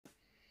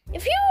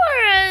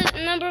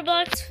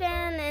Numberblocks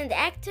fan and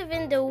active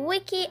in the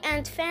wiki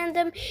and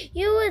fandom,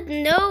 you would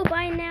know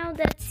by now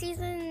that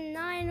Season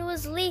 9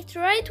 was leaked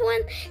right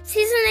when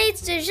Season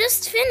 8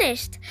 just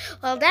finished.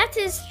 Well, that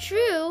is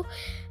true,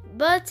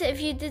 but if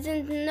you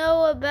didn't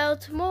know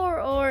about more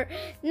or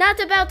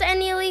not about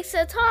any leaks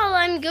at all,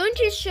 I'm going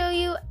to show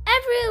you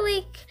every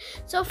leak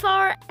so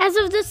far as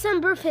of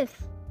December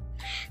 5th.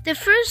 The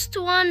first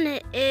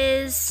one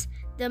is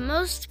the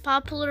most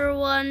popular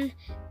one,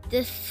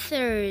 the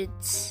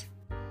Thirds.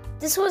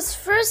 This was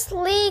first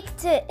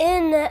leaked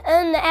in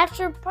an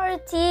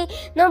after-party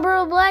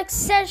Numberblocks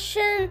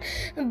session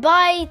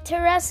by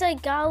Teresa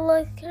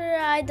Gallagher.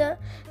 I don't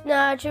know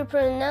how to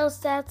pronounce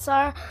that,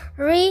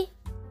 sorry.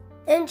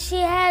 And she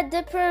had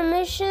the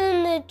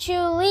permission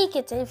to leak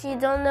it. If you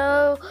don't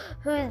know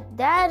who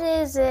that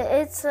is,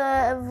 it's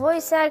a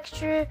voice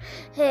actor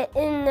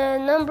in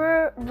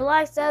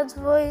Numberblocks that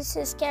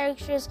voices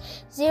characters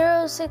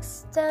 0,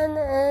 6, 10,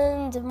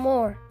 and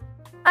more.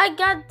 I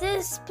got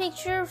this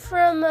picture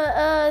from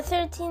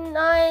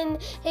 139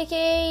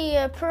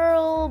 aka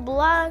Pearl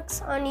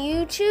Blocks on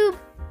YouTube.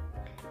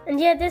 And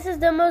yeah, this is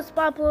the most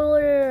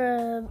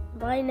popular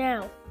by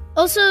now.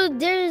 Also,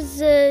 there's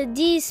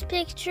these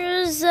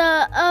pictures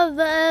of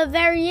a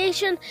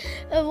variation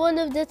of one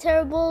of the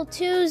Terrible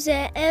Twos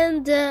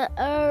and a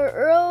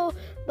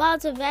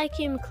robot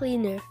vacuum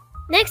cleaner.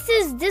 Next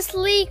is this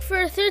leak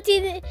for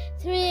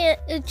 33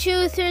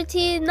 to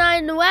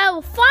 39.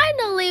 Well,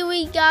 finally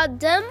we got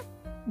them.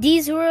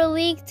 These were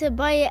leaked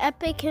by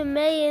Epic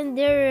May in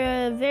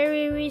their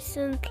very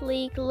recent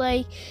leak,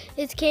 like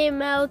it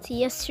came out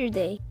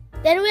yesterday.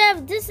 Then we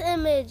have this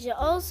image,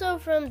 also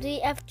from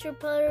the after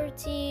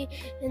party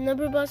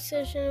Numberblocks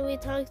session we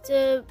talked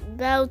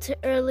about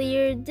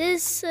earlier.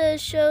 This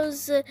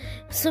shows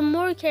some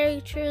more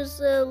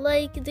characters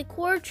like the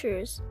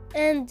Quarters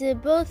and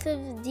both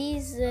of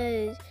these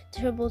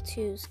Terrible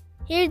Twos.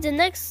 Here, the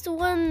next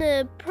one,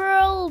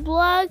 Pearl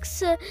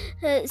Blocks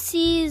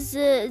sees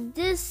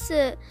this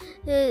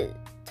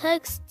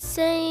text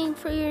saying,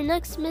 for your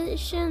next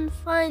mission,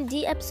 find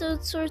the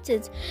episode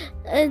sorted.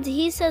 And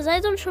he says, I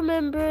don't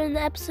remember an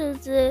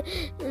episode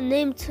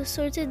named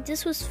sorted.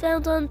 This was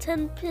found on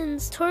 10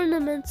 Pins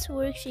Tournaments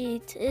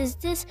worksheet. Is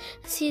this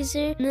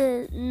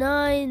Season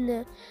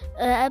 9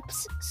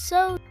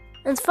 episode?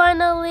 And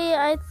finally,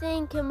 I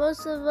think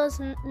most of us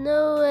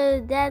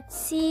know that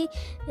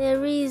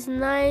Series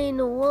 9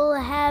 will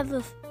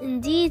have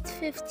indeed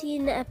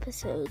 15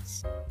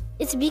 episodes.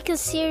 It's because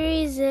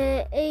Series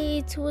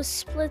 8 was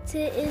split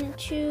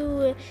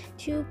into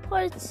 2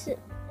 parts,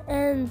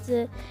 and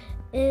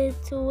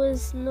it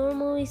was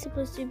normally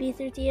supposed to be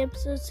 30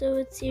 episodes, so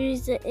it's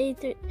Series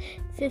 8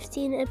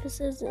 15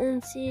 episodes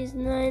and Series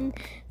 9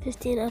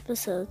 15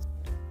 episodes.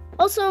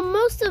 Also,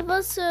 most of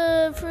us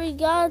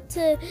forgot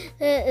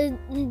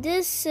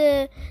this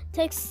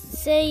text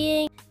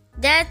saying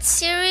that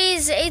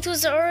Series 8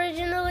 was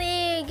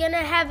originally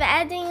gonna have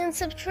adding and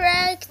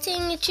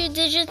subtracting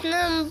 2-digit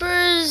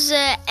numbers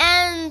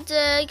and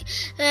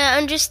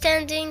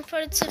understanding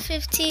parts of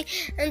 50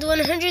 and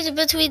 100,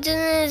 but we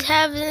didn't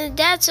have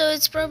that, so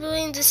it's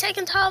probably in the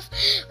second half,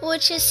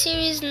 which is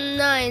Series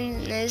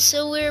 9,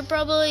 so we're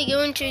probably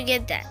going to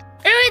get that.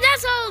 Anyway,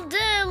 that's all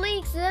the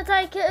leaks that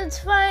I could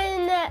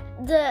find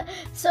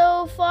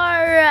so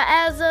far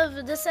as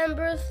of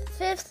December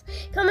 5th.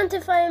 Comment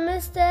if I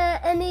missed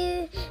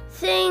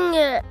anything.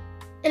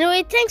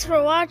 Anyway, thanks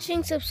for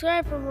watching.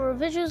 Subscribe for more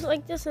videos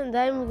like this, and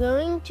I'm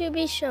going to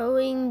be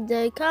showing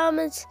the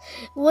comments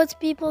what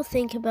people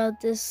think about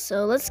this.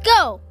 So let's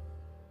go!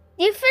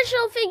 The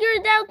official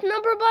figured out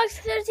Numberblocks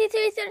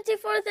 33,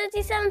 34,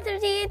 37,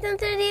 38, and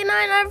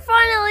 39 are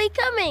finally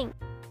coming.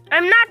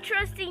 I'm not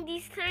trusting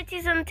these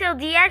 30s until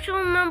the actual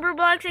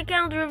Numberblocks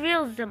account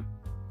reveals them.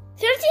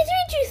 33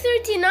 to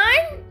 39?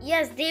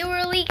 Yes, they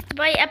were leaked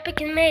by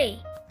Epic in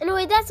May.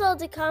 Anyway, that's all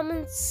the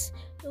comments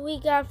we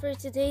got for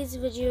today's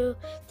video.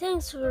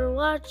 Thanks for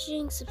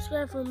watching.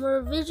 Subscribe for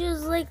more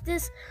videos like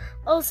this.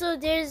 Also,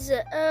 there's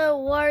a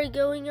war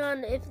going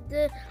on if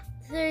the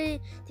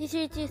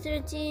 33 to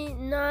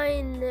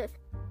 39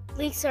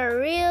 leaks are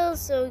real,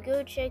 so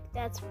go check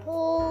that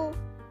poll.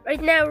 Right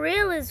now,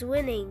 real is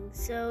winning,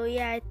 so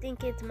yeah, I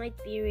think it might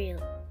be real.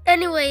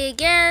 Anyway,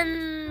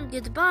 again,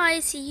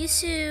 goodbye, see you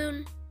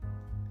soon.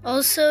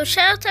 Also,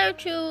 shout out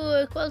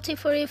to Quality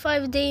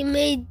 45, they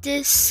made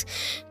this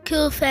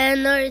cool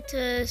fan art,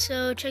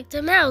 so check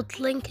them out.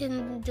 Link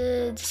in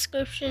the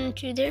description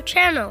to their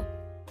channel.